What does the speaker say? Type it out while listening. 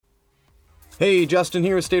Hey, Justin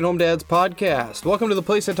here with Stay at Home Dads Podcast. Welcome to the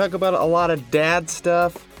place I talk about a lot of dad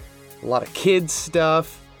stuff, a lot of kids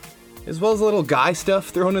stuff, as well as a little guy stuff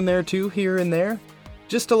thrown in there too, here and there.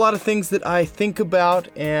 Just a lot of things that I think about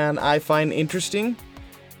and I find interesting,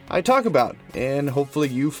 I talk about, and hopefully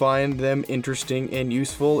you find them interesting and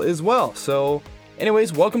useful as well. So,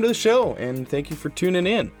 anyways, welcome to the show, and thank you for tuning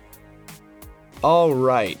in. All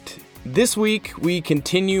right. This week, we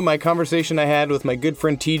continue my conversation I had with my good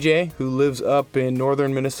friend TJ, who lives up in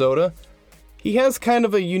northern Minnesota. He has kind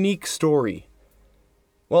of a unique story.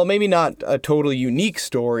 Well, maybe not a totally unique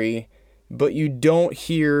story, but you don't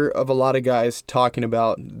hear of a lot of guys talking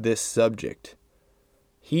about this subject.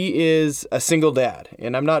 He is a single dad,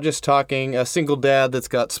 and I'm not just talking a single dad that's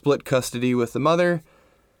got split custody with the mother.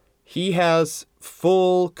 He has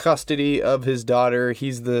full custody of his daughter.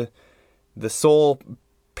 He's the sole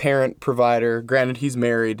parent provider. Granted, he's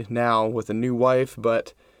married now with a new wife,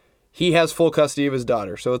 but he has full custody of his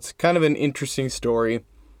daughter. So it's kind of an interesting story.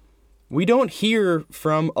 We don't hear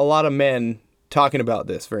from a lot of men talking about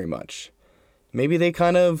this very much. Maybe they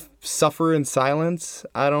kind of suffer in silence.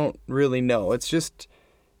 I don't really know. It's just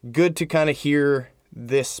good to kind of hear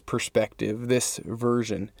this perspective, this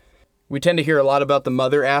version. We tend to hear a lot about the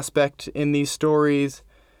mother aspect in these stories.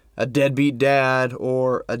 A deadbeat dad,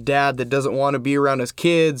 or a dad that doesn't want to be around his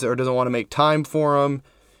kids or doesn't want to make time for them,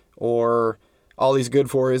 or all he's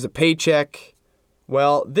good for is a paycheck.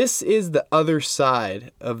 Well, this is the other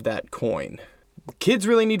side of that coin. Kids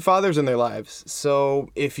really need fathers in their lives. So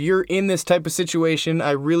if you're in this type of situation,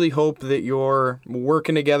 I really hope that you're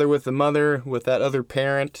working together with the mother, with that other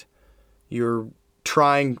parent. You're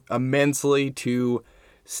trying immensely to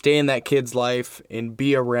stay in that kid's life and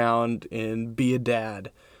be around and be a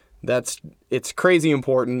dad. It's crazy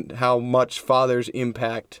important how much fathers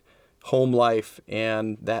impact home life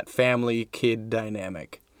and that family-kid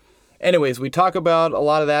dynamic. Anyways, we talk about a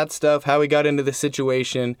lot of that stuff, how he got into the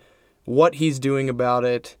situation, what he's doing about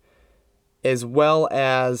it, as well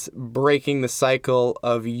as breaking the cycle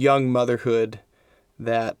of young motherhood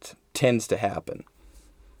that tends to happen.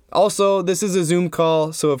 Also, this is a Zoom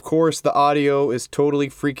call, so of course the audio is totally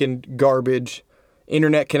freaking garbage.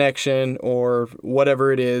 Internet connection or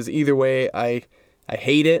whatever it is. Either way, I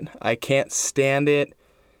hate it. I can't stand it.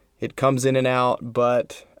 It comes in and out,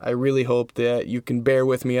 but I really hope that you can bear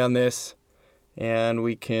with me on this and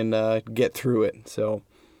we can get through it. So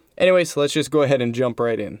anyways, let's just go ahead and jump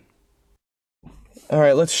right in. All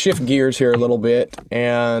right, let's shift gears here a little bit.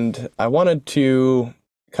 And I wanted to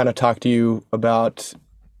kind of talk to you about,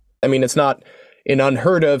 it's not an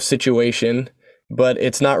unheard of situation, but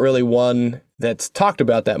it's not really one that's talked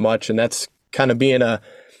about that much, and that's kind of being a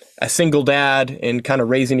single dad and kind of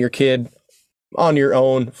raising your kid on your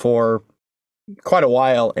own for quite a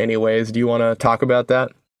while anyways. Do you want to talk about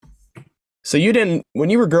that? So when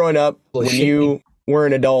you were growing up, when you were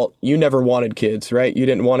an adult, you never wanted kids, right? You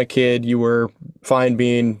didn't want a kid. You were fine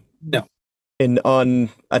being an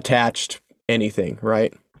unattached anything,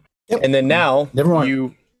 right? Yep. And then now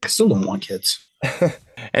I still don't want kids.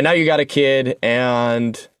 And now you got a kid,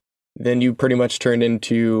 and then you pretty much turned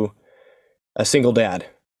into a single dad.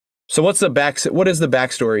 So what is the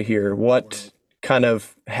backstory here? What kind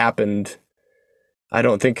of happened? I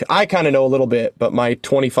kind of know a little bit, but my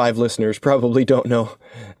 25 listeners probably don't know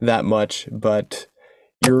that much. But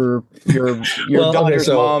your daughter's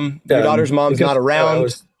mom's not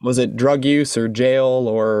around. Was it drug use or jail,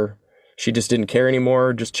 or she just didn't care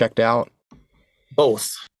anymore, just checked out?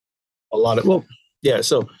 Both.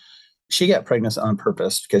 So she got pregnant on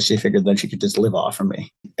purpose because she figured then she could just live off of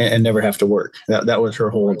me and never have to work. That was her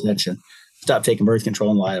whole intention. Stop taking birth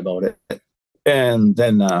control and lie about it. And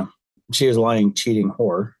then she was lying, cheating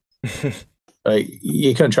whore.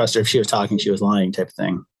 You couldn't trust her. If she was talking, she was lying type of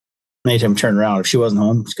thing. Made him turn around. If she wasn't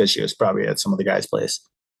home, it's because she was probably at some other guy's place.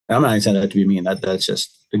 And I'm not even saying that to be mean. That's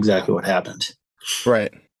just exactly what happened.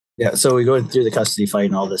 Right. Yeah. So we go through the custody fight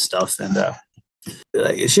and all this stuff. And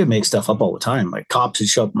she would make stuff up all the time. Like cops would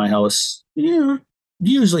show up at my house,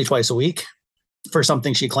 usually twice a week for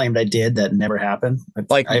something she claimed I did that never happened.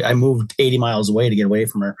 Like I moved 80 miles away to get away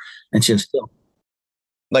from her, and she was still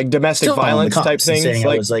like domestic violence type things. Saying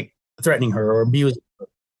I was like threatening her or abusing her.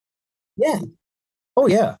 Yeah. Oh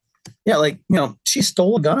yeah. Yeah. She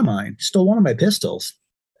stole a gun of mine, stole one of my pistols,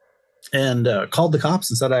 and called the cops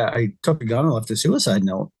and said I took a gun and left a suicide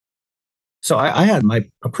note. So I had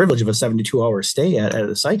a privilege of a 72-hour stay at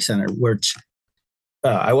a psych center, which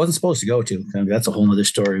I wasn't supposed to go to. That's a whole nother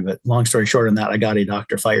story. But long story short on that, I got a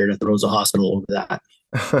doctor fired at the Rosa Hospital over that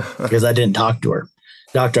because I didn't talk to her.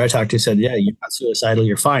 Doctor I talked to said, yeah, you're not suicidal.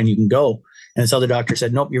 You're fine. You can go. And this other doctor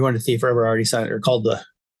said, nope, you're going to Thief River. Already signed or called the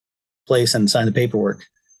place and sign the paperwork.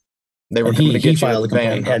 They were And coming to he get you filed at a the van.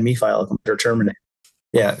 complaint, had me file a complaint or terminate.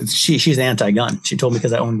 Yeah, she's anti-gun. She told me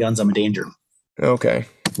because I own guns, I'm a danger. Okay.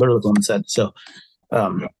 Literally, the woman said. So,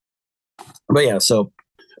 but yeah, so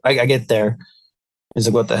I get there. It's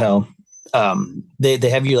like, what the hell? They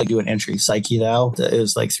have you like do an entry psyche eval. It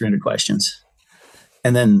was like 300 questions,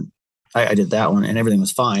 and then I did that one, and everything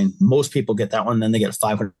was fine. Most people get that one, then they get a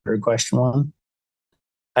 500 question one.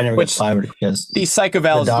 I never got 500 because these psych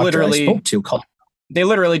evals the doctor I spoke to called. They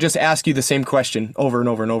literally just ask you the same question over and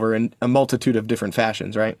over and over in a multitude of different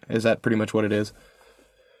fashions, right? Is that pretty much what it is?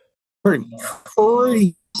 Pretty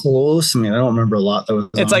close. I mean, I don't remember a lot. That was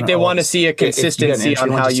it's like they want to see a consistency on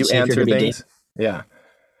how you answer things. Yeah.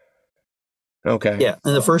 Okay. Yeah,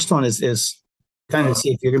 and the first one is kind of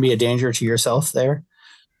see if you're going to be a danger to yourself there,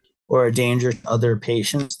 or a danger to other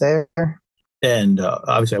patients there. And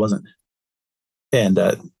obviously, I wasn't. And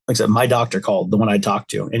like I said, my doctor called, the one I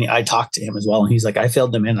talked to, and I talked to him as well. And he's like, I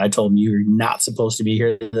filled them in. I told him you're not supposed to be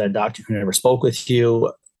here. That doctor who never spoke with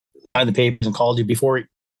you, signed the papers and called you before he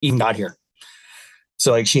even got here.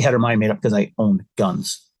 So like she had her mind made up because I owned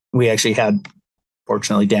guns. We actually had,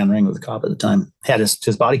 fortunately, Dan Ring was a cop at the time, had his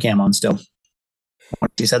body cam on still.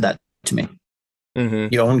 She said that to me.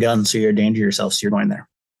 Mm-hmm. You own guns, so you're a danger to yourself, so you're going there.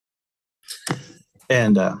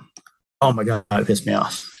 And oh my God, it pissed me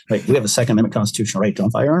off. Like, we have a Second Amendment constitutional right to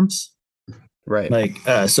own firearms. Right. Like,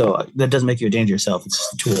 so that doesn't make you a danger to yourself. It's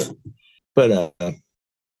just a tool. But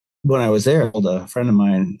when I was there, I told a friend of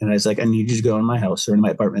mine, and I was like, I need you to go in my house or in my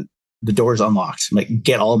apartment. The door's unlocked. I'm like,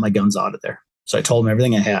 get all of my guns out of there. So I told him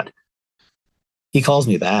everything I had. He calls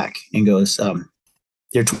me back and goes,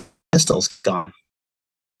 your pistol's gone.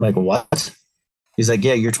 I'm like, what? He's like,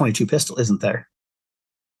 yeah, your 22 pistol isn't there.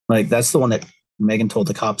 Like, that's the one that Megan told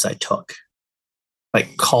the cops I took.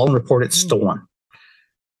 Like, call and report it stolen.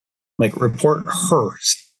 Like, report her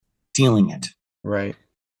stealing it. Right.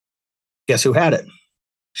 Guess who had it?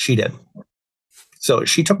 She did. So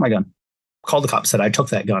she took my gun, called the cops, said I took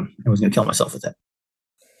that gun and was going to kill myself with it.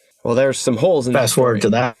 Well, there's some holes in Fast forward to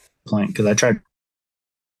that point, because I tried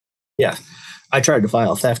to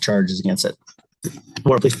file theft charges against it.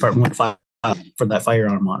 Florida Police Department went file for that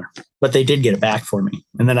firearm on her, but they did get it back for me.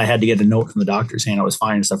 And then I had to get a note from the doctor saying I was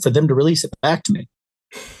fine and stuff for them to release it back to me.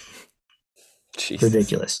 Jeez.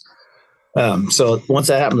 Ridiculous. So once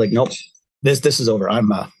that happened, like, nope, this is over. I'm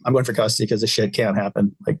going for custody because this shit can't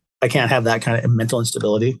happen. Like, I can't have that kind of mental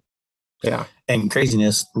instability, and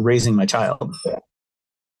craziness raising my child.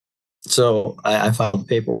 So I filed the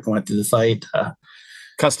paperwork, went through the fight.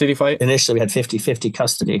 Custody fight? Initially, we had 50-50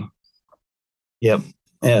 custody. Yep.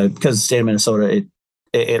 Because the state of Minnesota,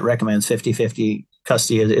 it recommends 50-50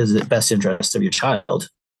 custody is the best interest of your child.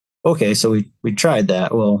 Okay, so we tried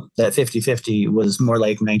that. Well, that 50-50 was more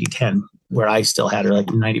like 90-10, where I still had her like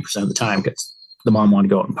 90% of the time because the mom wanted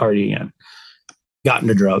to go out and party and got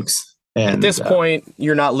into drugs. And at this point,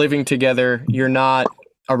 you're not living together. You're not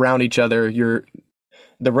around each other.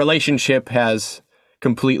 The relationship has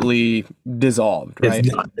completely dissolved, right?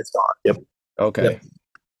 It's gone. Yep. Okay.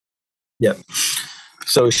 Yep.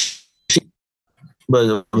 So she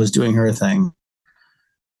was doing her thing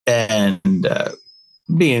and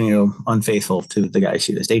being, unfaithful to the guy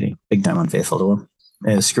she was dating, big time unfaithful to him,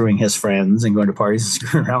 and screwing his friends and going to parties and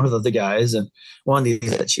screwing around with other guys. And one of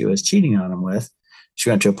these that she was cheating on him with, she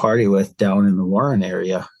went to a party with down in the Warren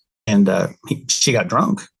area, and she got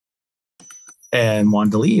drunk and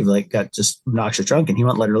wanted to leave, like got just obnoxious drunk, and he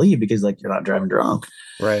wouldn't let her leave because like, you're not driving drunk.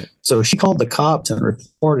 Right. So she called the cops and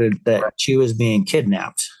reported that she was being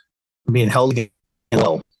kidnapped, being held against her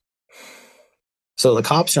will. So the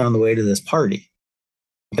cops are on the way to this party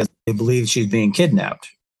because they believe she's being kidnapped.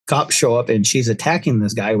 Cops show up and she's attacking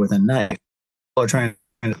this guy with a knife. People are trying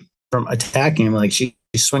from attacking him, like she's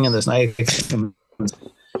swinging this knife, and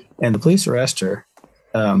the police arrest her.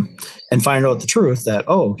 And find out the truth that,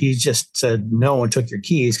 he just said no and took your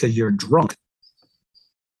keys because you're drunk.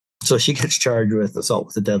 So she gets charged with assault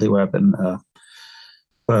with a deadly weapon,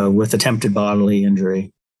 with attempted bodily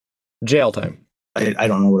injury. Jail time. I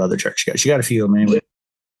don't know what other charge she got. She got a few of them anyway.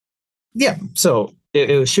 Yeah. So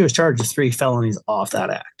she was charged with 3 felonies off that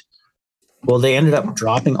act. Well, they ended up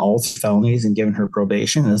dropping all 3 felonies and giving her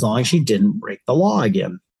probation as long as she didn't break the law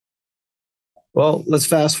again. Well, let's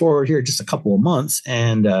fast forward here just a couple of months,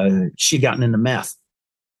 and she'd gotten into meth.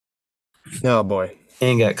 Oh, boy.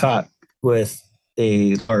 And got caught with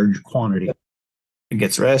a large quantity.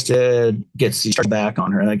 Gets arrested, gets the charge back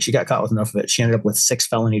on her. Like, she got caught with enough of it. She ended up with 6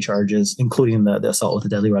 felony charges, including the assault with a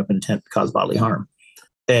deadly weapon, intent to cause bodily harm.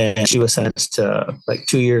 And she was sentenced to like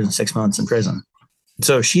 2 years and 6 months in prison.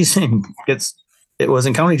 So she's it was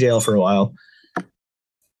in county jail for a while.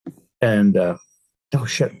 And oh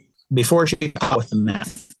shit! Before she got caught with the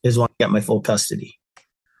meth is when I got my full custody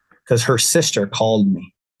because her sister called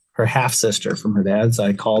me, her half sister from her dad's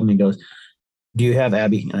side called me and goes, "Do you have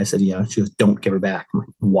Abby?" And I said, "Yeah." She goes, "Don't give her back." I'm like,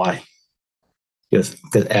 "Why?" She goes,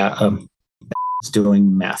 "Because it's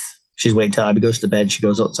doing meth. She's waiting till Abby goes to bed. She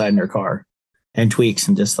goes outside in her car and tweaks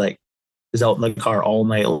and just like is out in the car all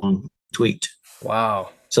night long, tweaked." Wow.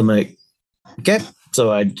 So I'm like, okay.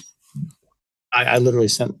 So I literally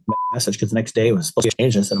sent my message because the next day was supposed to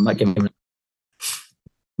change. I said, I'm not giving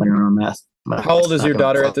money on meth. How old is your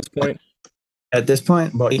daughter at this point? At this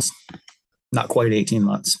point, about not quite 18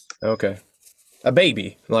 months. Okay. A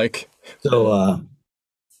baby, like. So,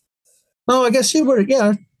 no, I guess she would have,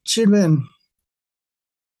 yeah, she'd been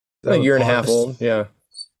a year and a half old, yeah.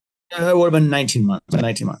 It would have been 19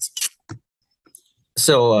 months.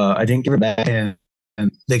 So I didn't give her back, and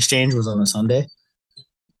the exchange was on a Sunday.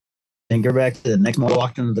 Didn't give her back. The next morning, I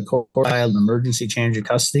walked into the court, filed an emergency change of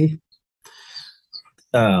custody.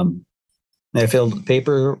 I filled the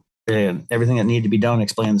paper and everything that needed to be done,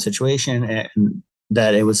 explained the situation, and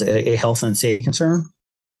that it was a health and safety concern.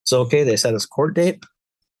 So, okay, they set us a court date.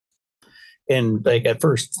 And like at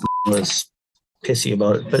first was pissy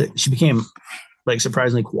about it, but she became like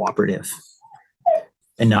surprisingly cooperative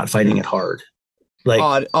and not fighting it hard.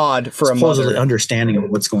 Like odd for a supposedly mother. Understanding of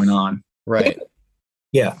what's going on. Right.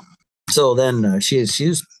 Yeah. So then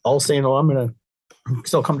she's all saying, "Oh, I'm going to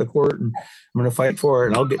still come to court and I'm going to fight for it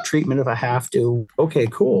and I'll get treatment if I have to." Okay,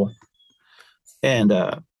 cool. And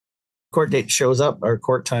court date shows up. Our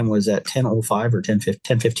court time was at 10:05 or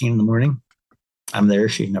 10:15 in the morning. I'm there.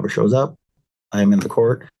 She never shows up. I'm in the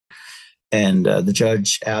court. And the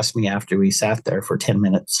judge asked me after we sat there for 10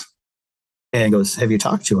 minutes and goes, "Have you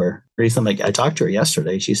talked to her?" Or something like, "I talked to her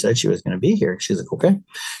yesterday. She said she was going to be here." She's like, "Okay."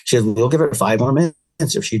 She says, "We'll give her 5 more minutes.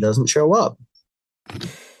 If she doesn't show up,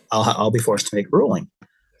 I'll be forced to make a ruling."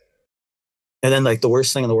 And then like the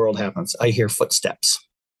worst thing in the world happens. I hear footsteps.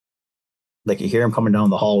 Like you hear him coming down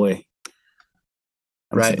the hallway.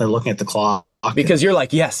 I'm right. sitting there looking at the clock. Because you're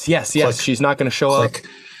like, yes. Click. She's not going to show up.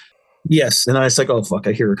 Yes. And I was like, oh, fuck,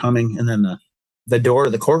 I hear her coming. And then the door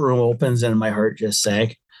of the courtroom opens and my heart just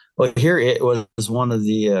sank. Well, here it was one of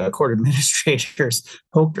the court administrators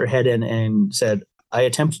poked her head in and said, "I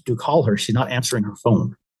attempted to call her. She's not answering her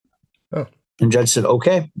phone." Oh. And judge said,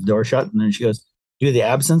 "Okay." Door shut. And then she goes, "Due to the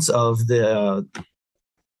absence of the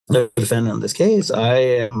defendant in this case, I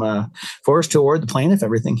am forced to award the plaintiff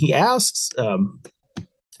everything he asks.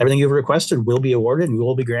 Everything you've requested will be awarded and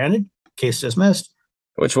will be granted. Case dismissed."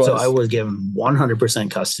 Which was? So I was given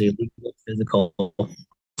 100% custody, legal, physical,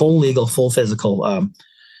 full legal, full physical.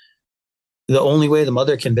 The only way the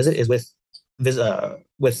mother can visit is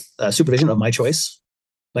with supervision of my choice.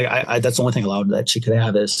 Like I that's the only thing allowed that she could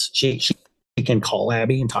have is she can call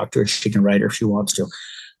Abby and talk to her. She can write her if she wants to.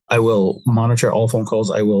 I will monitor all phone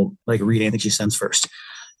calls. I will like read anything she sends first.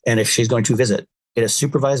 And if she's going to visit, it is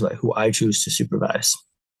supervised by who I choose to supervise.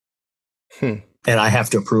 And I have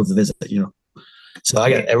to approve the visit, you know. So I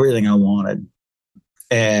got everything I wanted.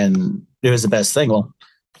 And it was the best thing. Well,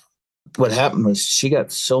 what happened was she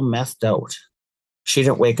got so methed out. She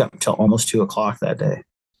didn't wake up until almost 2:00 that day.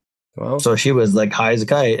 Wow. So she was like high as a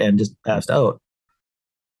kite and just passed out.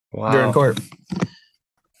 Wow. During court.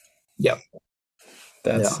 Yep.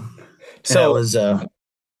 That's yeah. So that was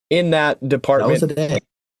in that department. That was a day.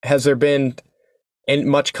 Has there been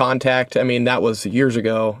much contact? I mean, that was years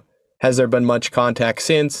ago. Has there been much contact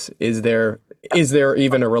since? Is there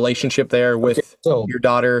even a relationship there with your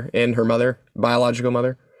daughter and her mother, biological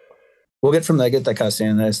mother? We'll get that custody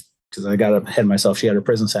in this because I got ahead of myself. She had her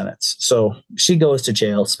prison sentence. So she goes to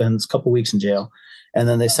jail, spends a couple weeks in jail, and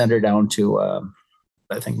then they send her down to,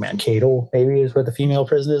 I think Mankato maybe is where the female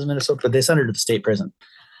prison is in Minnesota, but they send her to the state prison.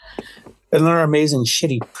 And our amazing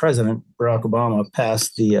shitty president, Barack Obama,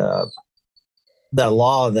 passed that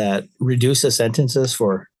law that reduces sentences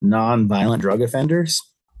for non-violent drug offenders.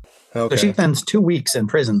 Okay. So she spends 2 weeks in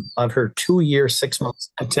prison of her 2-year, 6-month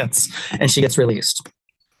sentence, and she gets released.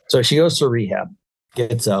 So she goes to rehab,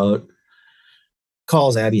 gets out,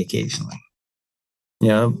 calls Abby occasionally, you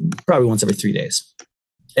know, probably once every 3 days,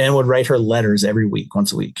 and would write her letters every week,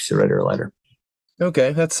 once a week. She'd write her a letter.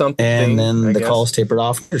 Okay, that's something. And then the calls tapered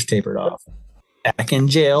off, just tapered off. Back in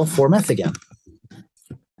jail for meth again.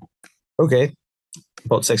 Okay.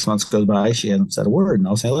 About 6 months goes by, she hasn't said a word, and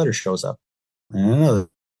all of a sudden a letter shows up. And another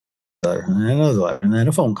letter, and another letter, and then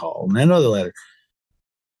a phone call, and then another letter.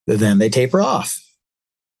 But then they taper off.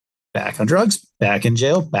 Back on drugs, back in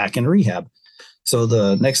jail, back in rehab. So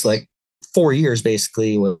the next 4 years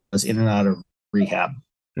basically was in and out of rehab.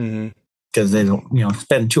 Mm-hmm. because they don't,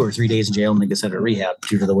 spend 2 or 3 days in jail and they get sent to rehab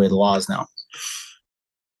due to the way the law is now.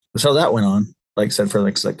 So that went on, like I said, for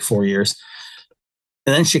like 4 years.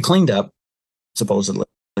 And then she cleaned up, supposedly.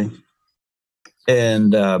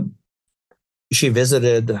 And she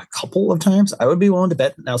visited a couple of times. I would be willing to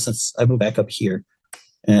bet now, since I moved back up here,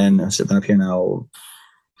 and I've been up here now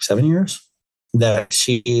 7 years, that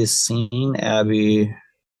she's seen Abby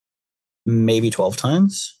maybe 12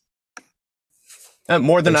 times.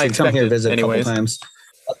 More than I expected, come here, visit anyways. A couple times.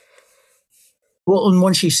 Well, and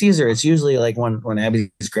when she sees her, it's usually like when Abby's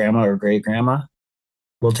grandma or great grandma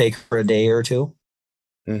will take her a day or two,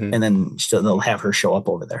 and then they'll have her show up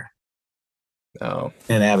over there. Oh,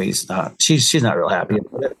 and Abby's not. She's not real happy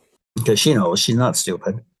about it because she knows she's not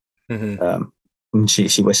stupid. And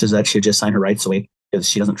she wishes that she'd just sign her rights away because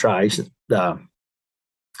she doesn't try.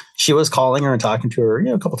 She was calling her and talking to her,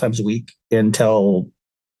 a couple times a week until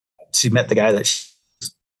she met the guy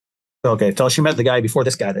until she met the guy before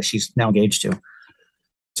this guy that she's now engaged to.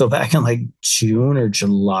 So back in like June or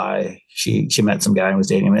July, she met some guy and was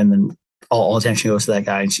dating him, and then all attention goes to that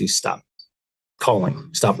guy, and she stopped calling,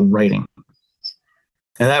 stopped writing.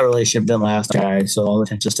 And that relationship didn't last, guy. So all the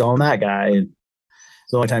attention's still on that guy. And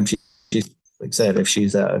the only time she like I said, if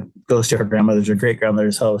she's goes to her grandmother's or great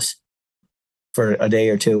grandmother's house for a day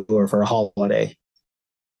or two or for a holiday,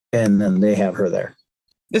 and then they have her there.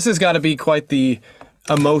 This has got to be quite the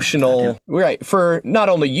emotional, right, for not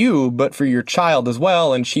only you, but for your child as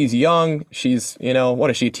well. And she's young. She's,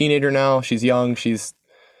 what is she, a teenager now? She's young. She's,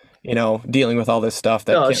 dealing with all this stuff.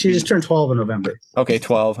 She just turned 12 in November. Okay,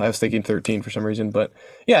 12. I was thinking 13 for some reason. But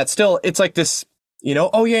yeah, it's like this,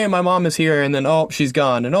 oh yeah, my mom is here. And then, oh, she's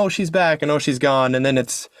gone. And oh, she's back. And oh, she's gone. And then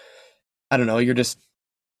it's, I don't know, you're just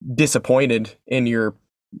disappointed in your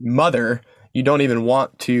mother. You don't even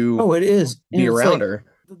want to it is. be around her.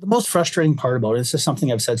 The most frustrating part about it, it's just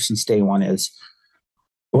something I've said since day one, is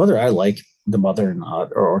whether I like the mother or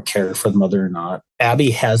not, or care for the mother or not,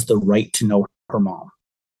 Abby has the right to know her mom.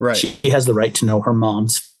 Right. She has the right to know her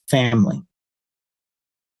mom's family.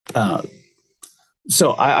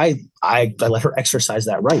 So I let her exercise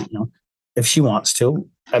that right. If she wants to,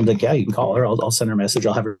 I'm like, yeah, you can call her. I'll send her a message.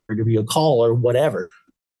 I'll have her give you a call or whatever.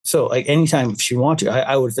 So like anytime she wants to,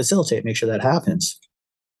 I would facilitate, make sure that happens.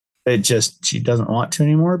 She doesn't want to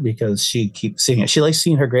anymore because she keeps seeing it. She likes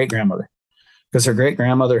seeing her great grandmother because her great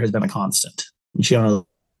grandmother has been a constant. And she is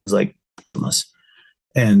like,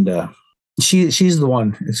 and she's the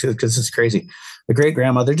one, because it's crazy. The great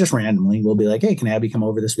grandmother just randomly will be like, hey, can Abby come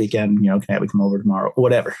over this weekend? Can Abby come over tomorrow?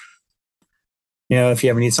 Whatever. If you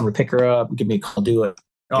ever need someone to pick her up, give me a call, do it.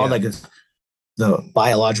 Like the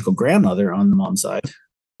biological grandmother on the mom's side,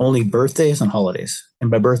 only birthdays and holidays. And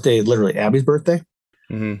by birthday, literally Abby's birthday,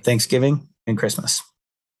 Thanksgiving, and Christmas.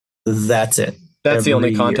 That's it. That's the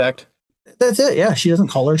only contact? That's it. Yeah. She doesn't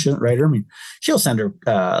call her. She doesn't write her. I mean, she'll send her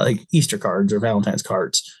like Easter cards or Valentine's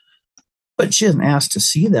cards, but she doesn't ask to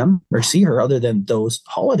see them or see her other than those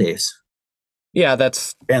holidays. Yeah,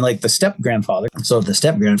 that's... And like the step-grandfather. So the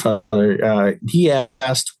step-grandfather, he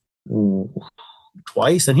asked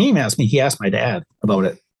twice, and he even asked me. He asked my dad about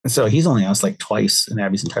it. And so he's only asked like twice in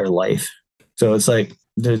Abby's entire life. So it's like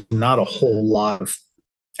there's not a whole lot of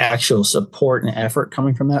actual support and effort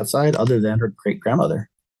coming from that side other than her great-grandmother.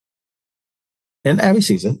 And Abby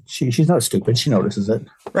sees it. She's not stupid. She notices it.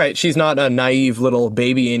 Right. She's not a naive little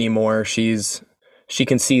baby anymore. She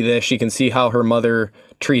can see this. She can see how her mother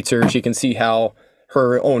treats her. She can see how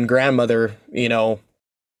her own grandmother,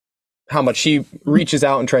 how much she reaches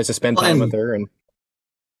out and tries to spend time with her. And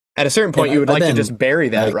at a certain point, you would like to just bury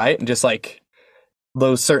that, right? And just like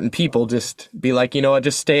those certain people just be like,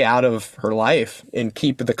 just stay out of her life and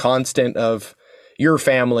keep the constant of your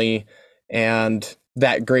family and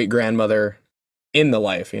that great grandmother in the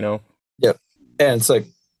life, Yep. And it's like,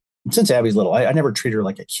 since Abby's little, I never treat her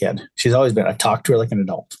like a kid. She's always been, I talk to her like an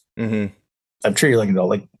adult. I've treated her like an adult.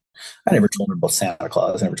 Like, I never told her about Santa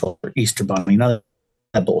Claus. I never told her Easter Bunny, none of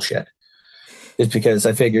that bullshit. It's because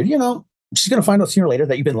I figured, she's going to find out sooner or later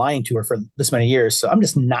that you've been lying to her for this many years. So I'm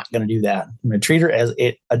just not going to do that. I'm going to treat her as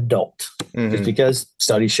an adult. Just because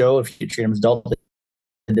studies show if you treat them as adult,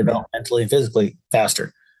 they develop mentally and physically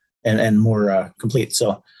faster and more complete.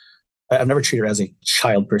 So I've never treated her as a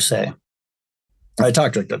child per se. I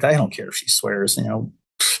talk to her like, I don't care if she swears,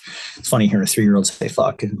 It's funny hearing a 3-year-old say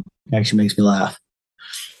fuck, and it actually makes me laugh.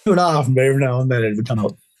 Do it often, but every now and then it would come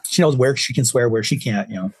out. She knows where she can swear, where she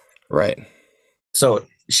can't, Right. So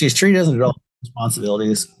she's treated as an adult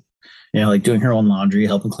responsibilities, like doing her own laundry,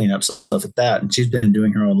 helping clean up, stuff like that. And she's been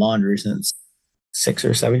doing her own laundry since 6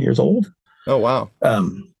 or 7 years old. Oh, wow.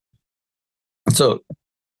 So,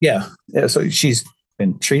 yeah. So she's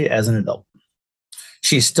and treat it as an adult.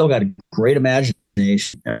 She's still got a great imagination.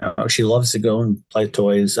 She loves to go and play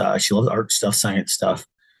toys. She loves art stuff, science stuff.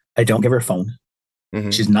 I don't give her a phone. Mm-hmm.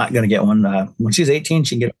 She's not going to get one. When she's 18,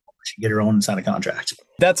 she can get her own and sign a contract.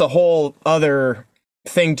 That's a whole other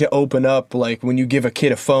thing to open up. Like when you give a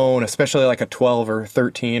kid a phone, especially like a 12 or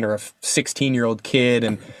 13 or a 16-year-old kid,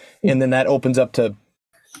 and then that opens up to,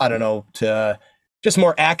 I don't know, to just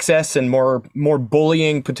more access and more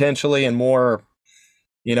bullying potentially, and more,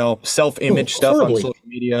 self-image stuff on social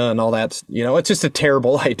media and all that. It's just a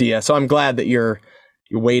terrible idea. So I'm glad that you're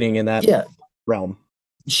waiting in that realm.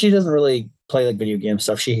 She doesn't really play like video game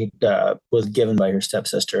stuff. She was given by her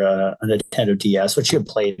stepsister a Nintendo DS, which she had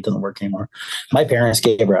played. It doesn't work anymore. My parents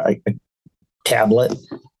gave her a tablet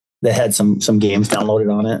that had some games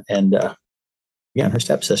downloaded on it, and her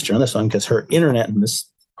stepsister on this one, because her internet, and this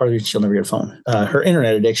part of it, she'll never get a phone. Her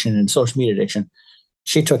internet addiction and social media addiction.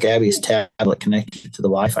 She took Abby's tablet, connected it to the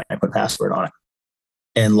Wi-Fi, and put a password on it,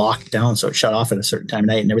 and locked it down so it shut off at a certain time of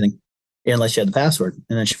night and everything, unless she had the password.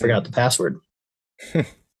 And then she forgot the password.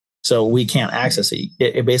 So we can't access it.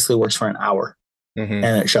 It basically works for an hour, and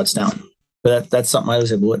it shuts down. But that's something I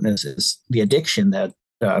was able to witness, is the addiction that,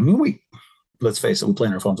 let's face it, we play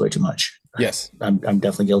on our phones way too much. Yes. I'm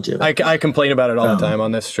definitely guilty of it. I complain about it all the time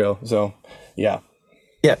on this show. So, yeah.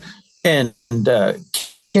 Yeah. And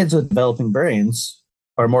kids with developing brains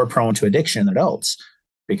are more prone to addiction than adults,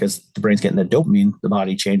 because the brain's getting the dopamine. The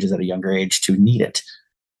body changes at a younger age to need it.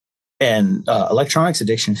 And electronics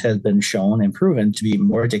addiction has been shown and proven to be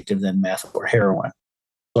more addictive than meth or heroin.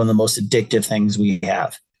 One of the most addictive things we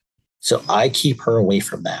have. So I keep her away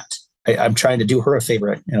from that. I'm trying to do her a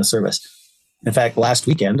favor, service. In fact, last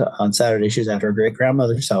weekend on Saturday, she was at her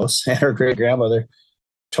great-grandmother's house, and her great-grandmother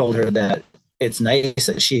told her that it's nice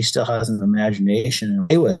that she still has an imagination and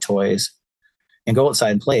play with toys and go outside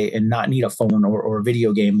and play and not need a phone or a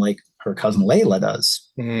video game like her cousin Layla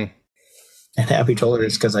does. Mm-hmm. And Abby told her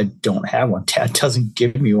it's because I don't have one. Dad doesn't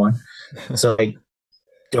give me one. So I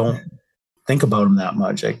don't think about him that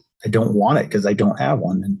much. I don't want it because I don't have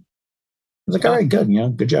one. And I was like, all right, good.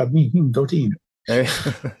 Good job, me. Go team.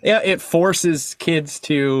 Yeah, it forces kids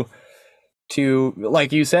to,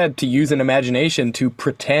 like you said, to use an imagination, to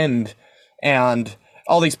pretend. And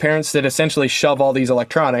all these parents that essentially shove all these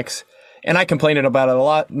electronics, and I complain about it a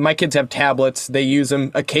lot. My kids have tablets. They use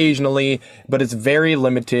them occasionally, but it's very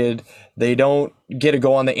limited. They don't get to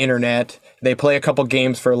go on the internet. They play a couple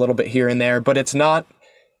games for a little bit here and there, but it's not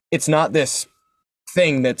this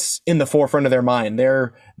thing that's in the forefront of their mind.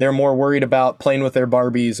 They're more worried about playing with their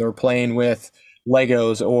Barbies, or playing with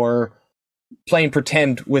Legos, or playing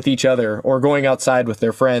pretend with each other, or going outside with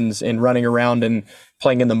their friends and running around and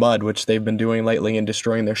playing in the mud, which they've been doing lately, and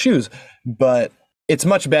destroying their shoes. But it's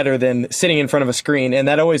much better than sitting in front of a screen. And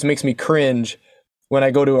that always makes me cringe when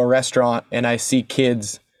I go to a restaurant and I see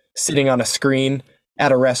kids sitting on a screen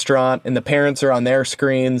at a restaurant, and the parents are on their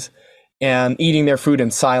screens and eating their food in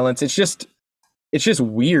silence. It's just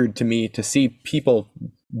weird to me to see people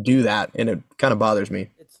do that, and it kind of bothers me.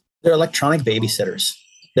 They're electronic babysitters.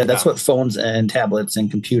 That's what phones and tablets and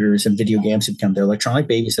computers and video games have become. They're electronic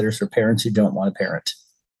babysitters for parents who don't want a parent.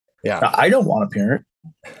 Yeah. Now, I don't want a parent,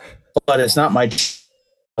 but it's not my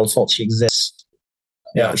child's fault. She exists.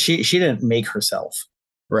 Yeah. She didn't make herself.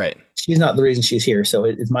 Right. She's not the reason she's here. So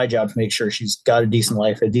it's my job to make sure she's got a decent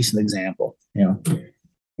life, a decent example.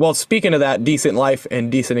 Well, speaking of that decent life and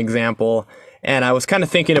decent example, and I was kind of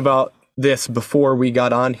thinking about this before we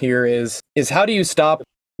got on here, is how do you stop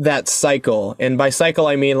that cycle? And by cycle,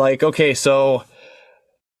 I mean, like, okay, so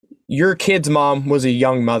your kid's mom was a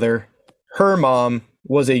young mother. Her mom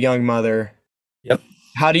was a young mother. Yep.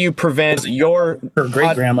 How do you prevent her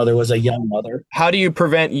great-grandmother was a young mother. How do you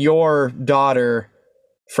prevent your daughter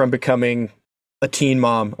from becoming a teen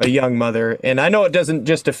mom, a young mother? And I know it doesn't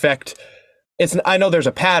just affect, I know there's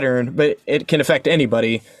a pattern, but it can affect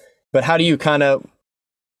anybody. But how do you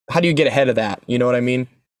get ahead of that? You know what I mean?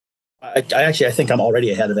 I think I'm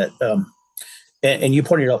already ahead of it. And you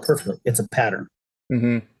pointed it out perfectly. It's a pattern.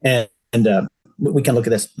 Mm-hmm. And we can look at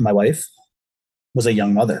this. My wife was a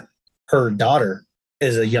young mother. Her daughter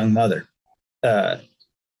is a young mother. And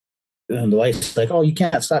the wife's like, oh, you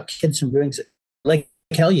can't stop kids from doing it. Like,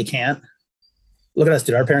 hell, you can't. Look at us.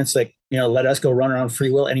 Did our parents let us go run around free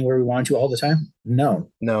will anywhere we want to all the time? No.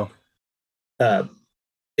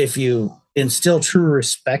 If you instill true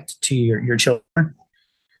respect to your children,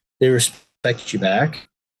 they respect you back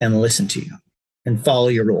and listen to you and follow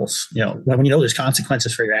your rules. When there's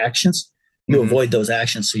consequences for your actions, you avoid those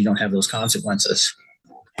actions so you don't have those consequences.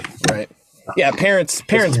 Right. Yeah, parents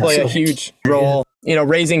play a huge role,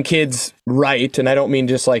 raising kids right. And I don't mean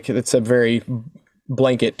just like it's a very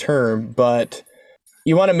blanket term, but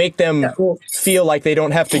you want to make them feel like they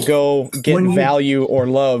don't have to go get value or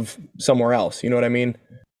love somewhere else. You know what I mean?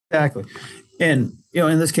 Exactly. And,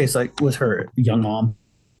 in this case, like with her young mom,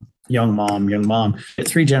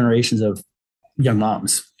 3 generations of young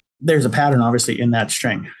moms. There's a pattern, obviously, in that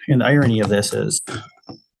string. And the irony of this is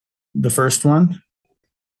the first one,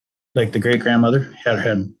 like the great-grandmother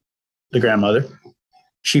had the grandmother.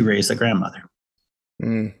 She raised the grandmother.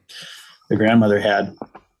 Mm. The grandmother had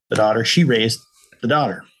the daughter. She raised the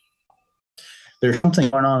daughter. There's something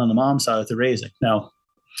going on the mom's side with the raising. Now,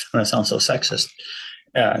 I'm going to sound so sexist.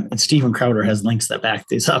 And Steven Crowder has links that back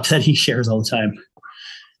this up that he shares all the time.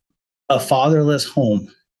 A fatherless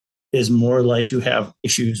home is more likely to have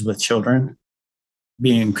issues with children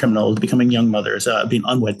being criminals, becoming young mothers, being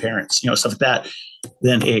unwed parents, stuff like that,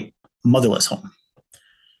 than a motherless home.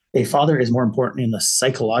 A father is more important in the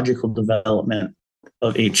psychological development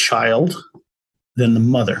of a child than the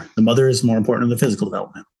mother. The mother is more important in the physical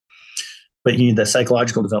development. But you need the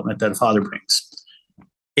psychological development that a father brings.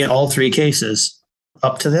 In all 3 cases,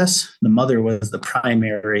 up to this, the mother was the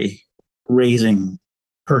primary raising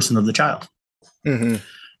person of the child. Mm-hmm.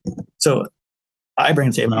 So I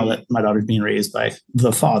bring to the table now that my daughter's being raised by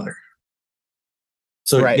the father.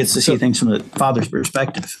 So it gets to see things from the father's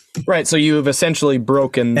perspective. Right. So you have essentially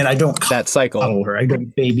broken and I don't that cycle. Coddle her. I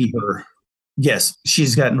don't baby her. Yes,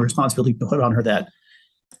 she's gotten a responsibility to put on her that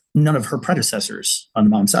none of her predecessors on the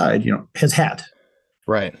mom's side, has had.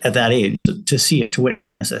 Right. At that age, to see it, to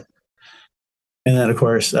witness it. And then, of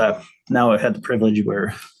course, now I've had the privilege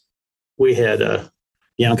where we had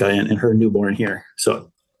Bianca and her newborn here.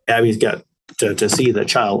 So Abby's got to see the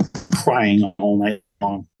child crying all night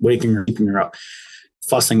long, waking her, keeping her up,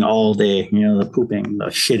 fussing all day, the pooping, the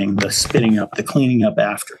shitting, the spitting up, the cleaning up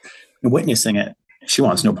after, and witnessing it. She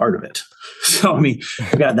wants no part of it. So,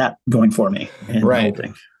 I got that going for me. Right.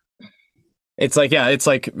 It's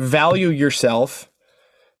like value yourself.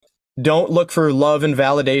 Don't look for love and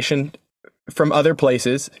validation from other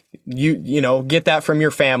places. You get that from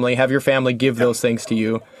your family, have your family give those things to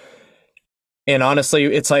you. And honestly,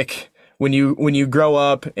 it's like when you grow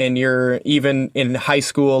up and you're even in high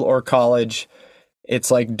school or college,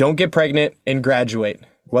 it's like, don't get pregnant and graduate.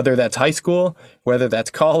 Whether that's high school, whether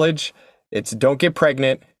that's college, it's don't get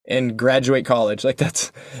pregnant and graduate college. Like,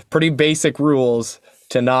 that's pretty basic rules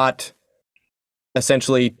to not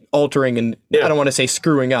essentially altering and I don't want to say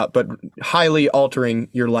screwing up, but highly altering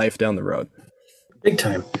your life down the road. Big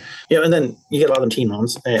time. And then you get a lot of teen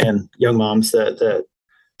moms and young moms that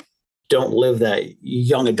don't live that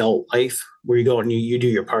young adult life where you go and you do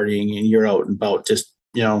your partying and you're out and about, just,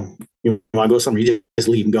 you want to go somewhere, you just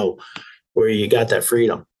leave and go, where you got that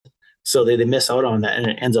freedom. So they miss out on that, and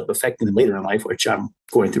it ends up affecting them later in life, which I'm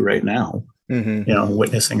going through right now,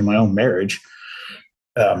 witnessing in my own marriage,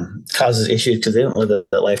 causes issues because they don't live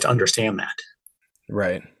that life to understand that.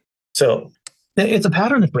 Right. So it's a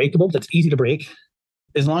pattern that's breakable, that's easy to break,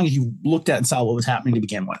 as long as you looked at and saw what was happening to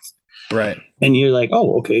begin with. Right. And you're like,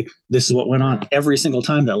 oh, okay, this is what went on every single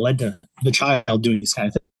time that led to the child doing these kind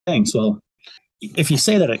of things. Well, if you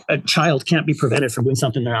say that a child can't be prevented from doing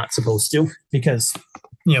something they're not supposed to because,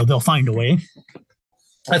 they'll find a way,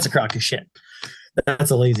 that's a crock of shit.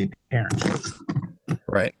 That's a lazy parent.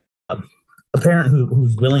 Right. A parent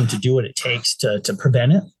who's willing to do what it takes to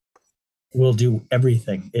prevent it will do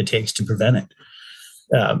everything it takes to prevent it.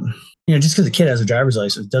 Just because a kid has a driver's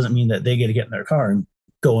license doesn't mean that they get to get in their car and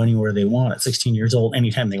go anywhere they want at 16 years old,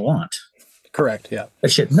 anytime they want. Correct. Yeah.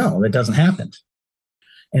 That doesn't happen.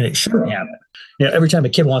 And it shouldn't happen. Every time a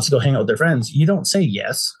kid wants to go hang out with their friends, you don't say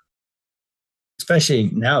yes. Especially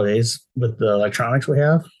nowadays with the electronics we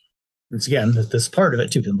have. It's again, this part of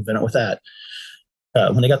it too, because with that.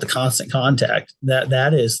 When they got the constant contact,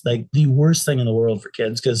 that is like the worst thing in the world for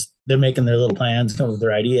kids, because they're making their little plans, come up with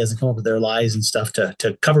their ideas, and come up with their lies and stuff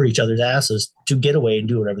to cover each other's asses to get away and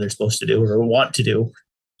do whatever they're supposed to do or want to do.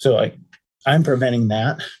 So I'm preventing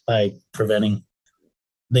that by preventing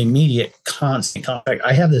the immediate constant contact.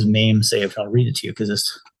 I have this meme saved. I'll read it to you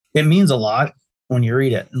because it means a lot when you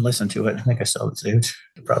read it and listen to it. I think I still have it saved.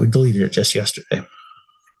 I probably deleted it just yesterday.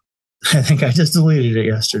 I think I just deleted it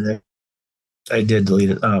yesterday. I did delete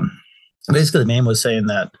it. Basically, the meme was saying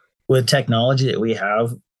that with technology that we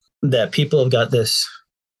have, that people have got this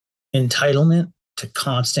entitlement to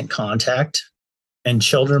constant contact, and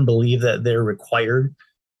children believe that they're required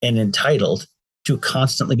and entitled to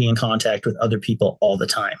constantly be in contact with other people all the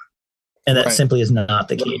time. And that simply is not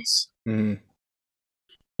the case. Mm-hmm.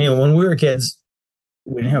 When we were kids,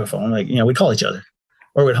 we didn't have a phone. We'd call each other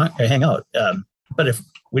or we'd hang out. But if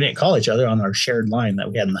we didn't call each other on our shared line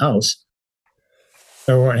that we had in the house,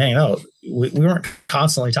 or we weren't hanging out, we weren't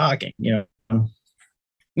constantly talking,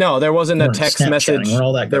 No, there wasn't a text message.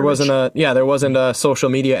 There wasn't a social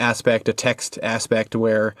media aspect, a text aspect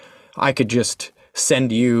where I could just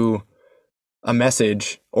send you a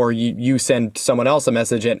message, or you send someone else a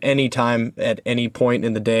message at any time, at any point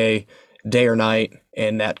in the day or night,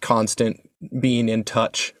 and that constant being in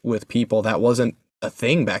touch with people. That wasn't a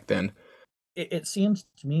thing back then. It seems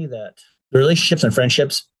to me that the relationships and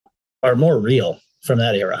friendships are more real from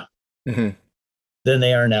that era than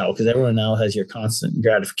they are now, because everyone now has your constant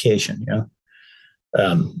gratification.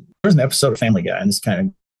 There's an episode of Family Guy, and this kind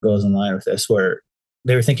of goes in line with this, where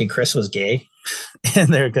they were thinking Chris was gay,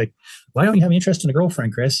 and they're like, "Why don't you have any interest in a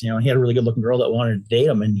girlfriend, Chris?" He had a really good looking girl that wanted to date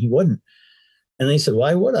him, and he wouldn't. And they said,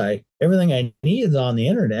 "Why would I? Everything I need is on the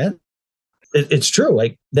internet." It's true.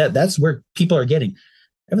 Like that's where people are getting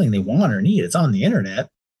everything they want or need. It's on the internet.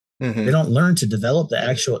 They don't learn to develop the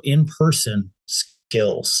actual in-person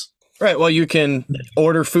skills. Right. Well, you can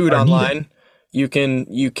order food online. You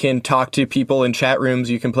can talk to people in chat rooms.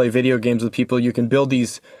 You can play video games with people. You can build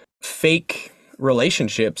these fake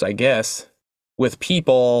relationships, I guess, with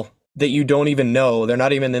people that you don't even know. They're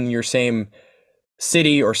not even in your same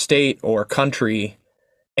city or state or country.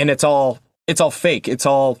 And it's all fake. It's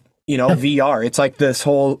all, VR. It's like this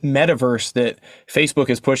whole metaverse that Facebook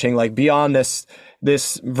is pushing, like beyond this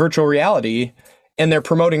virtual reality. And they're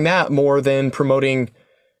promoting that more than promoting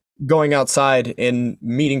going outside and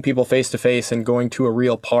meeting people face to face and going to a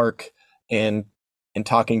real park and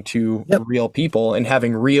talking to real people and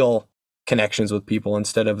having real connections with people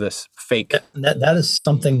instead of this fake. That is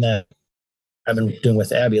something that I've been doing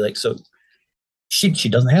with Abby. Like, so she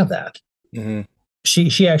doesn't have that.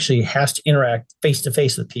 She actually has to interact face to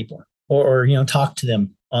face with people, or talk to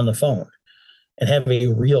them on the phone and have a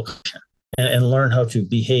real connection and learn how to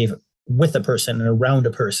behave with a person and around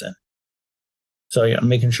a person. So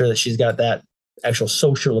making sure that she's got that actual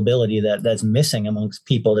social ability that's missing amongst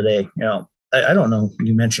people today. I don't know.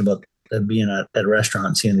 You mentioned about being at a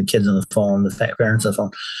restaurant, seeing the kids on the phone, the parents on the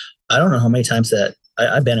phone. I don't know how many times that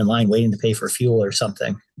I've been in line waiting to pay for fuel or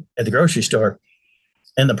something at the grocery store,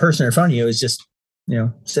 and the person in front of you is just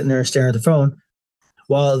sitting there staring at the phone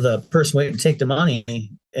while the person waiting to take the money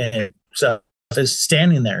and so is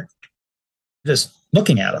standing there just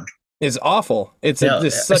looking at them. Is awful. It's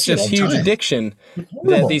such a huge addiction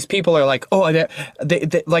that these people are like,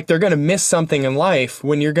 they like they're going to miss something in life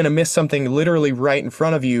when you're going to miss something literally right in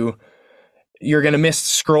front of you. You're going to miss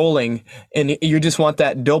scrolling, and you just want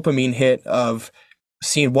that dopamine hit of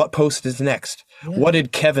seeing what post is next. Yeah. What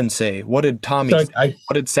did Kevin say? What did Tommy say?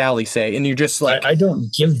 What did Sally say? And you're just like, I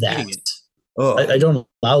don't give that. I don't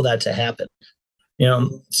allow that to happen.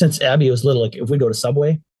 Since Abby was little, like if we go to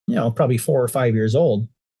Subway, probably 4 or 5 years old,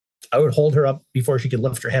 I would hold her up before she could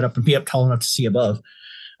lift her head up and be up tall enough to see above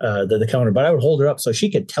the counter. But I would hold her up so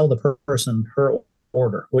she could tell the person her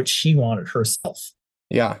order, which she wanted herself.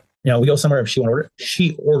 Yeah. We go somewhere, if she wanted to order it,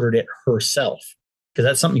 she ordered it herself, because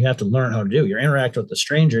that's something you have to learn how to do. You're interacting with a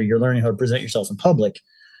stranger. You're learning how to present yourself in public.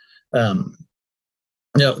 Come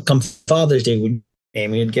Father's Day,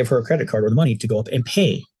 Amy would give her a credit card or the money to go up and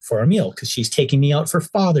pay for a meal because she's taking me out for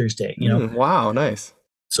Father's Day. Wow, nice.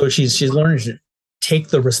 So she's learning to take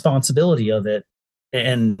the responsibility of it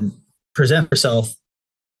and present herself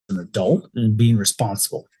as an adult and being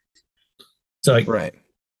responsible. So right.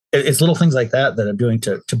 It's little things like that I'm doing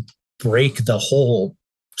to break the whole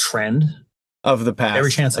trend of the past.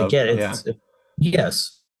 Every chance I get,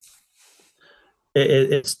 yes.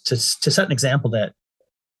 It's to set an example that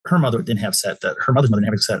her mother didn't have set, that her mother's mother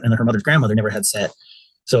never had set, and that her mother's grandmother never had set.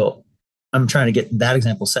 So I'm trying to get that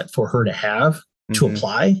example set for her to have, to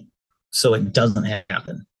apply, so it doesn't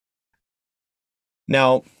happen.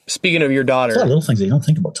 Now, speaking of your daughter, there's a lot of little things that you don't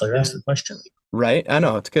think about till you're asked the question. Right? I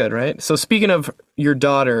know, it's good, right? So speaking of your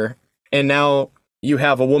daughter, and now you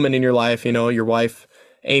have a woman in your life, your wife,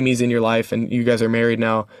 Amy's in your life, and you guys are married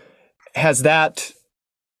now. Has that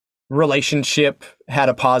relationship had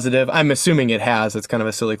a positive? I'm assuming it has. It's kind of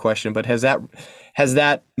a silly question, but has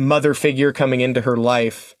that mother figure coming into her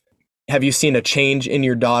life, have you seen a change in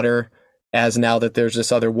your daughter as now that there's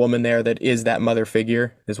this other woman there that is that mother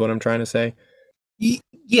figure, is what I'm trying to say?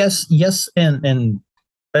 Yes, and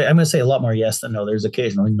I'm going to say a lot more yes than no. There's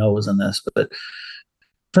occasionally no's in this, but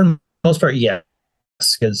for the most part, yes,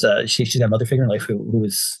 because she's got a mother figure in life who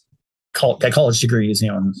is got college degrees,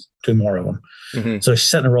 and 2 more of them. So she's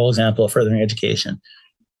setting a role example of furthering education,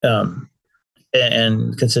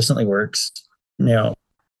 and consistently works, and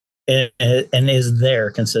is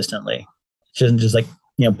there consistently. She doesn't just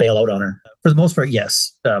bail out on her. For the most part,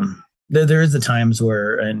 yes. There is the times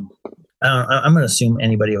where, and I'm going to assume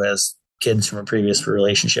anybody who has kids from a previous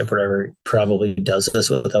relationship, whatever, probably does this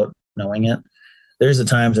without knowing it. There's the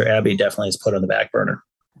times where Abby definitely is put on the back burner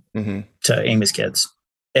to Amy's kids,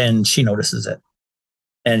 and she notices it,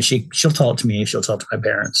 and she'll tell it to me. She'll tell it to my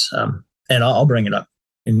parents, and I'll bring it up.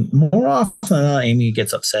 And more often than not, Amy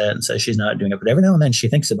gets upset and says she's not doing it. But every now and then she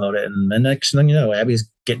thinks about it. And the next thing you know, Abby's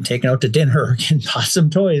getting taken out to dinner or getting bought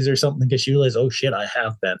some toys or something because she realizes, oh shit, I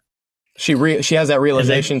have been. She has that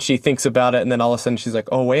realization. She thinks about it. And then all of a sudden she's like,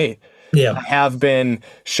 oh, wait, I have been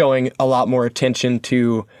showing a lot more attention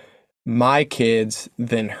to my kids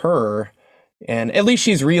than her. And at least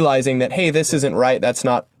she's realizing that, hey, this isn't right. That's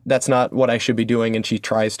not what I should be doing. And she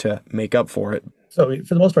tries to make up for it. So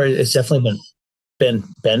for the most part, it's definitely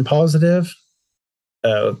been positive,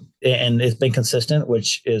 and it's been consistent,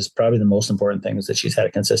 which is probably the most important thing, is that she's had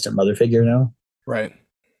a consistent mother figure now. Right.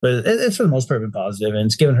 But it's for the most part been positive, and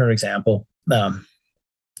it's given her an example. Like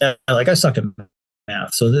I suck at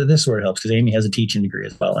math, so this is where it helps, because Amy has a teaching degree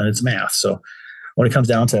as well, and it's math. So when it comes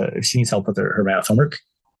down to if she needs help with her math homework,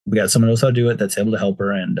 we got someone who knows how to do it that's able to help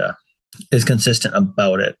her and is consistent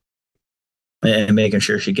about it and making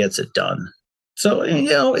sure she gets it done. So,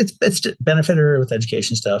 it's benefited her with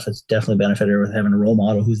education stuff. It's definitely benefited her with having a role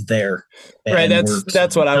model who's there. Right.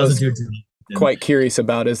 That's what I was quite curious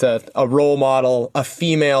about, is that a role model, a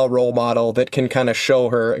female role model that can kind of show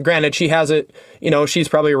her. Granted, she has it, she's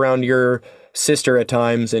probably around your sister at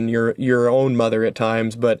times and your own mother at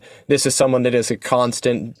times, but this is someone that is a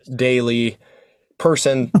constant daily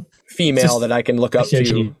person, female that I can look up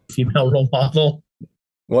to. Female role model.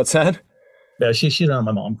 What's that? Yeah, she's on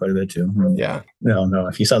my mom quite a bit too. Yeah. No.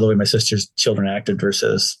 If you saw the way my sister's children acted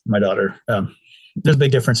versus my daughter, there's a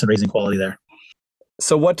big difference in raising quality there.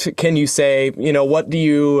 So what can you say, what do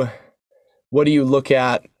you look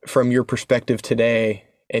at from your perspective today?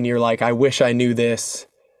 And you're like, I wish I knew this,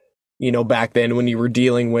 back then when you were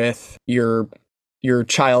dealing with your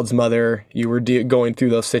child's mother, you were going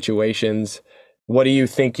through those situations. What do you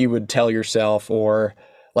think you would tell yourself, or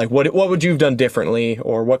like, what would you have done differently,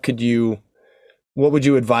 or what would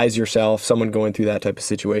you advise yourself, someone going through that type of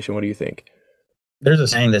situation? What do you think? There's a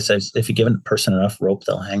saying that says, if you give a person enough rope,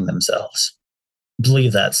 they'll hang themselves.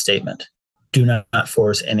 Believe that statement. Do not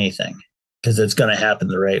force anything, because it's going to happen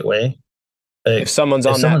the right way. If someone's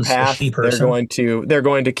on that path, they're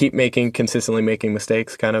going to keep consistently making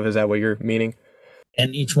mistakes, kind of. Is that what you're meaning?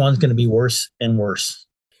 And each one's going to be worse and worse.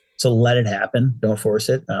 So let it happen. Don't force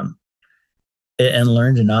it. And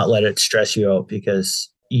learn to not let it stress you out, because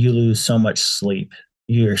you lose so much sleep.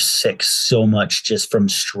 You're sick so much just from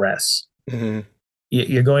stress. Mm-hmm.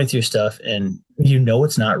 You're going through stuff and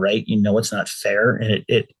it's not right. It's not fair, and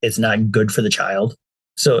it's not good for the child.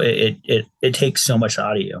 So it takes so much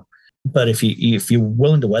out of you. But if you're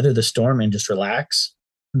willing to weather the storm and just relax,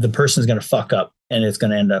 the person's going to fuck up, and it's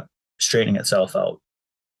going to end up straightening itself out.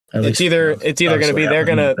 It's either going to be they're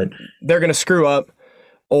going to screw up,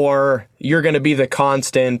 or you're going to be the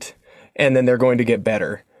constant, and then they're going to get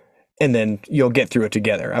better, and then you'll get through it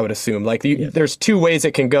together. I would assume, there's two ways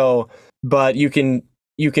it can go, but you can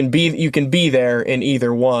be there in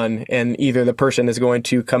either one, and either the person is going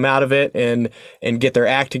to come out of it and get their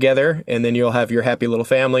act together, and then you'll have your happy little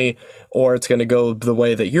family, or it's going to go the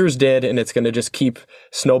way that yours did, and it's going to just keep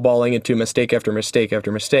snowballing into mistake after mistake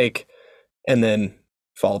after mistake, and then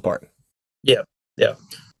fall apart. Yeah. And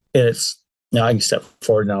it's, now I can step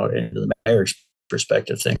forward now into the marriage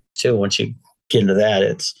perspective thing too. Once you get into that,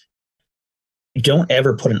 it's, don't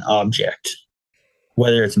ever put an object,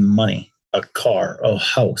 whether it's money, a car, a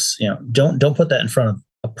house, don't put that in front of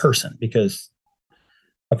a person, because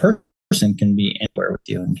a person can be anywhere with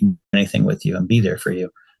you and can do anything with you and be there for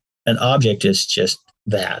you. An object is just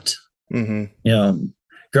that. Mm-hmm.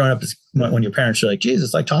 Growing up, when your parents are like, "Jesus,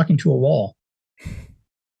 it's like talking to a wall."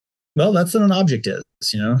 Well, that's what an object is.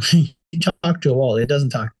 You talk to a wall, it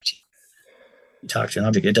doesn't talk to you. You talk to an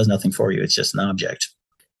object, it does nothing for you. It's just an object.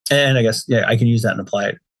 And I guess, I can use that and apply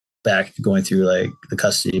it back to going through like the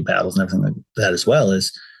custody battles and everything like that as well.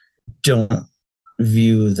 Is don't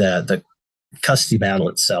view that the custody battle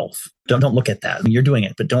itself. Don't look at that. I mean, you're doing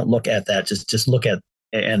it, but don't look at that. Just look at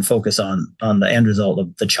and focus on the end result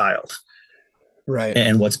of the child. Right.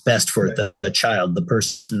 And what's best for the child, the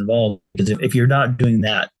person involved. Because if you're not doing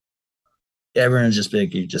that, everyone's just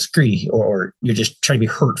big, you're just greedy, or you're just trying to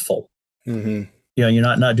be hurtful. Mm-hmm. You're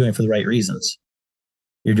not doing it for the right reasons.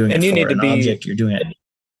 You're doing it for an object. You're doing it.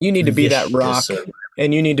 You need to be that rock,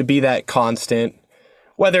 and you need to be that constant,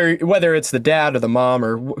 whether it's the dad or the mom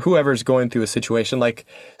or whoever's going through a situation. Like,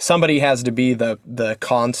 somebody has to be the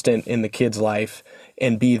constant in the kid's life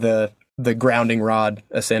and be the grounding rod,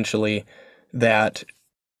 essentially, that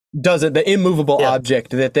does it, the immovable Yeah.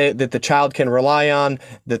 object that the child can rely on,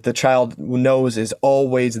 that the child knows is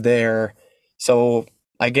always there. So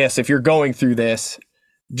I guess if you're going through this,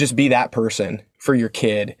 just be that person for your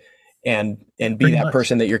kid, and be Pretty that much.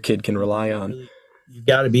 person that your kid can rely on. You've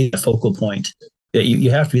got to be the focal point.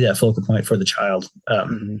 You have to be that focal point for the child.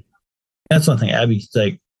 That's one thing. Abby's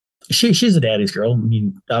like, she's a daddy's girl. I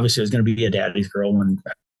mean, obviously, it was going to be a daddy's girl when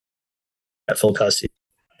at full custody,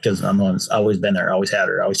 because I'm the one that's always been there, always had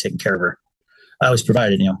her, always taken care of her, I always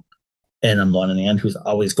provided, and I'm the one in the end who's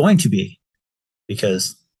always going to be,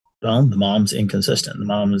 because, well, the mom's inconsistent. The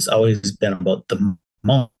mom has always been about the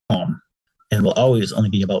mom and will always only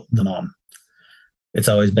be about the mom. It's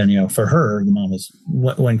always been, for her, the mom was,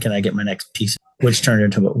 when can I get my next piece? Which turned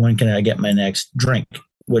into, when can I get my next drink?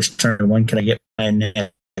 Which turned, when can I get my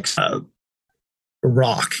next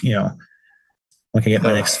rock? When can I get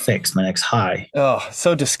my next fix, my next high? Oh,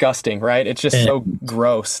 so disgusting, right? It's just so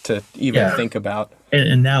gross to even think about.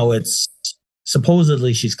 And now it's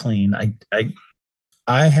supposedly she's clean.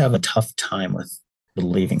 I have a tough time with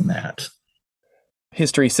believing that.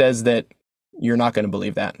 History says that you're not going to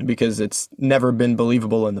believe that because it's never been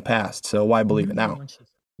believable in the past. So why believe it now?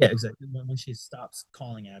 Yeah, exactly. When she stops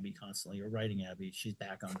calling Abby constantly or writing Abby, she's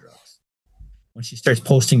back on drugs. When she starts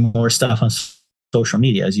posting more stuff on social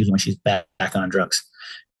media is usually when she's back on drugs.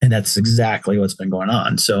 And that's exactly what's been going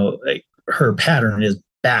on. So her pattern is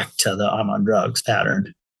back to the I'm on drugs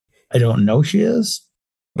pattern. I don't know she is.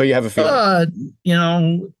 But you have a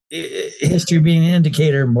feeling. History being an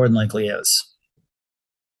indicator more than likely is.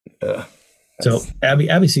 So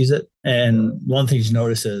Abby sees it. And one thing she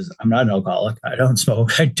notices, I'm not an alcoholic. I don't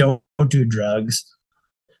smoke. I don't do drugs.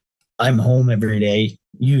 I'm home every day,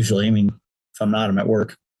 usually. I mean, if I'm not, I'm at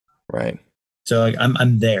work. Right. So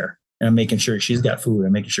I'm there, and I'm making sure she's got food.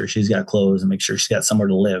 I'm making sure she's got clothes, and make sure she's got somewhere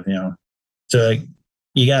to live. So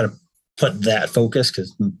you got to put that focus,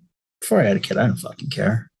 because before I had a kid, I didn't fucking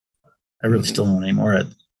care. I really still don't anymore. I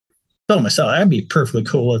told myself I'd be perfectly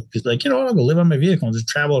cool with, I'll go live on my vehicle and just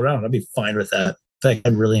travel around. I'd be fine with that. In fact,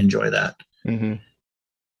 I'd really enjoy that. Mm-hmm.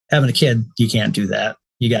 Having a kid, you can't do that.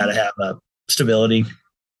 You got to have a stability.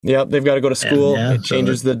 Yep, they've got to go to school. Yeah, it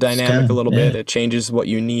changes the dynamic a little bit. It changes what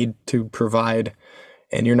you need to provide.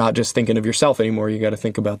 And you're not just thinking of yourself anymore. You got to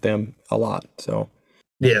think about them a lot. So,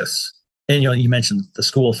 yes. And you mentioned the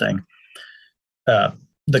school thing.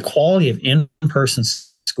 The quality of in-person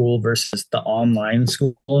school versus the online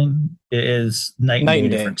schooling is night and day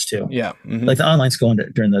difference too. Yeah. Mm-hmm. Like the online schooling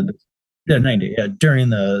during during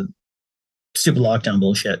the stupid lockdown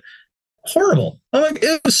bullshit. Horrible.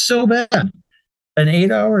 It was so bad. An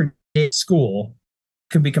 8-hour day at school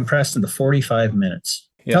could be compressed into 45 minutes.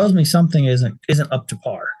 Yeah. Tells me something isn't up to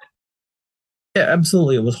par. Yeah,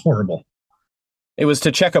 absolutely. It was horrible. It was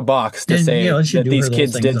to check a box to say that these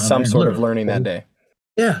kids did some sort of learning that day.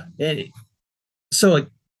 Yeah.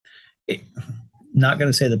 Not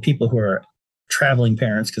going to say the people who are traveling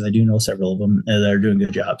parents, because I do know several of them that are doing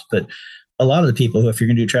good jobs, but a lot of the people who, if you're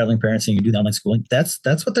going to do traveling parents and you do the online schooling, that's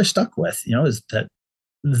what they're stuck with, is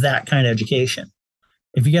that kind of education.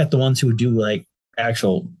 If you got the ones who do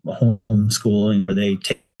actual homeschooling, where they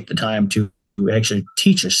take the time to actually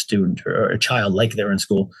teach a student or a child like they're in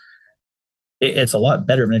school, it's a lot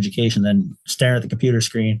better of an education than staring at the computer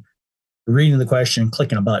screen, reading the question,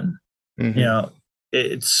 clicking a button. Mm-hmm.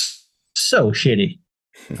 It's so shitty.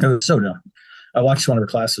 It was so dumb. I watched one of her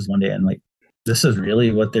classes one day and this is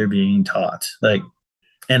really what they're being taught,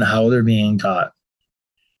 and how they're being taught.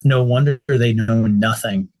 No wonder they know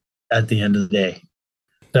nothing at the end of the day.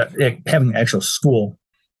 Having actual school,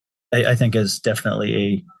 I think, is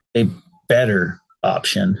definitely a better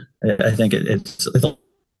option. I think it's a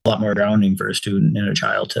lot more grounding for a student and a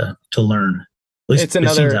child to learn. At least it's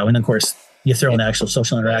another. And then, of course, you throw in actual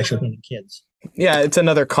social interaction with the kids. Yeah, it's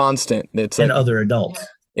another constant. It's other adults.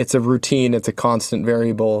 It's a routine. It's a constant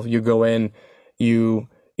variable. You go in, you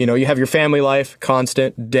have your family life,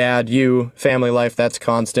 constant. Dad, family life, that's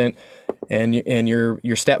constant. And your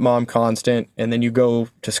stepmom, constant. And then you go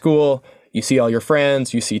to school, you see all your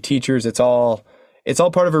friends, you see teachers. It's all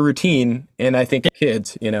part of a routine. And I think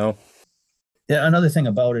kids, Yeah, another thing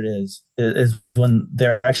about it is when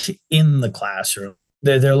they're actually in the classroom,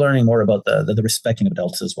 they're learning more about the respecting of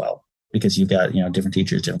adults as well. Because you've got, different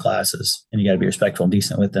teachers, different classes, and you got to be respectful and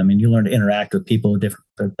decent with them. And you learn to interact with people with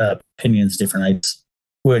different opinions, different ideas,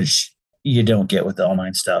 which you don't get with the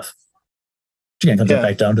online stuff. Again, comes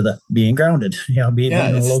back down to the being grounded, being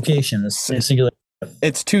in a location, a singular.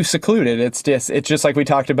 It's too secluded. It's just like we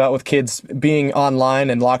talked about with kids being online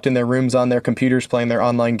and locked in their rooms on their computers playing their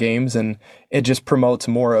online games, and it just promotes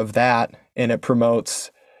more of that, and it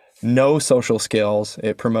promotes no social skills.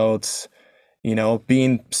 It promotes,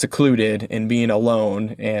 being secluded and being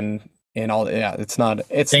alone and all. Yeah, it's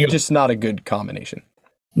just not a good combination.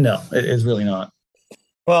 No, it is really not.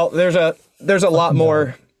 Well, there's a lot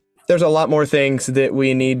more. There's a lot more things that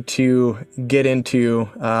we need to get into.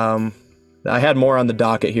 I had more on the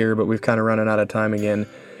docket here, but we've kind of running out of time again.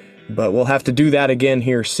 But we'll have to do that again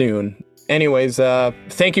here soon. Anyways,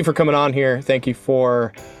 thank you for coming on here. Thank you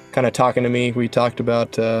for kind of talking to me. We talked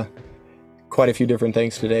about quite a few different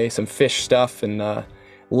things today, some fish stuff and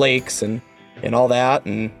lakes and all that,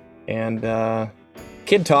 and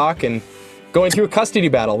kid talk and going through a custody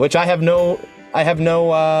battle, which I have no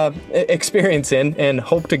experience in, and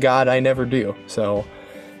hope to God I never do. So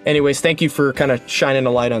anyways, thank you for kind of shining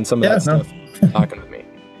a light on some of that stuff, talking with me.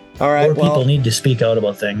 All right. People need to speak out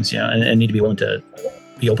about things, and need to be willing to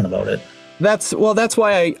be open about it. That's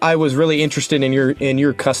why I was really interested in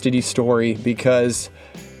your custody story, because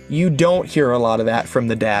you don't hear a lot of that from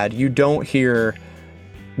the dad. You don't hear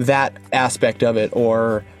that aspect of it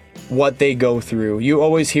or what they go through. You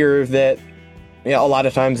always hear that, a lot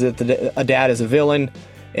of times that a dad is a villain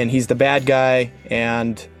and he's the bad guy,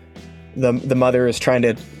 and the mother is trying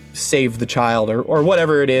to save the child or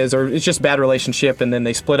whatever it is, or it's just bad relationship, and then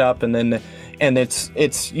they split up, and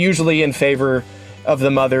it's usually in favor of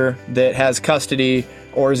the mother that has custody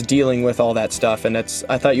or is dealing with all that stuff. And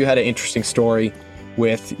I thought you had an interesting story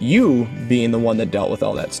with you being the one that dealt with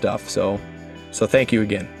all that stuff. So thank you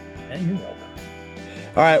again. Yeah, you're welcome.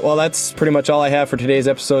 All right, well, that's pretty much all I have for today's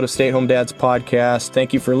episode of Stay at Home Dads Podcast.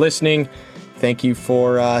 Thank you for listening. Thank you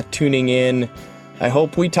for tuning in. I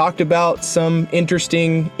hope we talked about some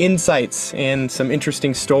interesting insights and some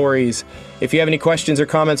interesting stories. If you have any questions or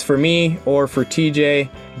comments for me or for TJ,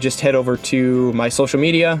 just head over to my social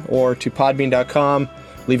media or to podbean.com.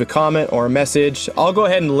 Leave a comment or a message. I'll go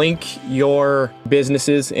ahead and link your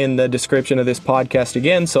businesses in the description of this podcast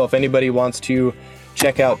again. So if anybody wants to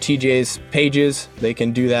check out TJ's pages, they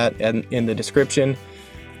can do that in the description.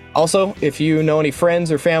 Also, if you know any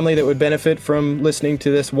friends or family that would benefit from listening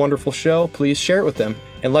to this wonderful show, please share it with them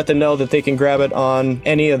and let them know that they can grab it on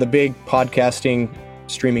any of the big podcasting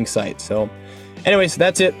streaming sites. So anyways,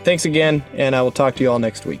 that's it. Thanks again, and I will talk to you all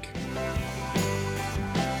next week.